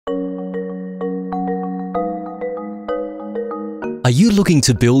Are you looking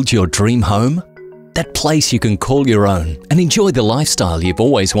to build your dream home? That place you can call your own and enjoy the lifestyle you've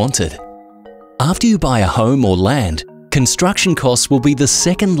always wanted. After you buy a home or land, construction costs will be the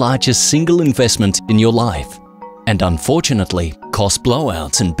second largest single investment in your life. And unfortunately, cost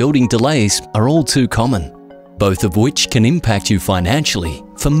blowouts and building delays are all too common, both of which can impact you financially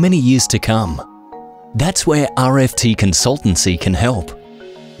for many years to come. That's where RFT Consultancy can help.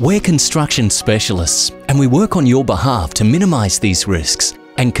 We're construction specialists and we work on your behalf to minimize these risks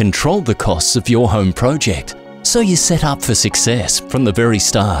and control the costs of your home project so you're set up for success from the very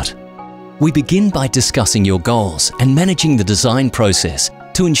start. We begin by discussing your goals and managing the design process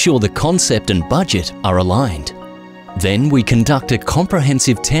to ensure the concept and budget are aligned. Then we conduct a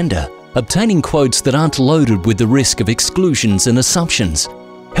comprehensive tender, obtaining quotes that aren't loaded with the risk of exclusions and assumptions,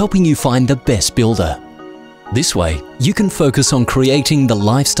 helping you find the best builder. This way, you can focus on creating the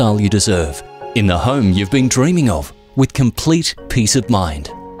lifestyle you deserve in the home you've been dreaming of with complete peace of mind.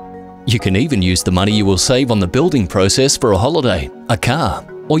 You can even use the money you will save on the building process for a holiday, a car,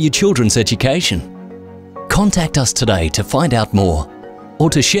 or your children's education. Contact us today to find out more or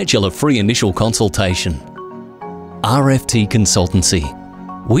to schedule a free initial consultation. RFT Consultancy.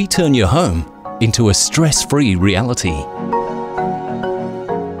 We turn your home into a stress-free reality.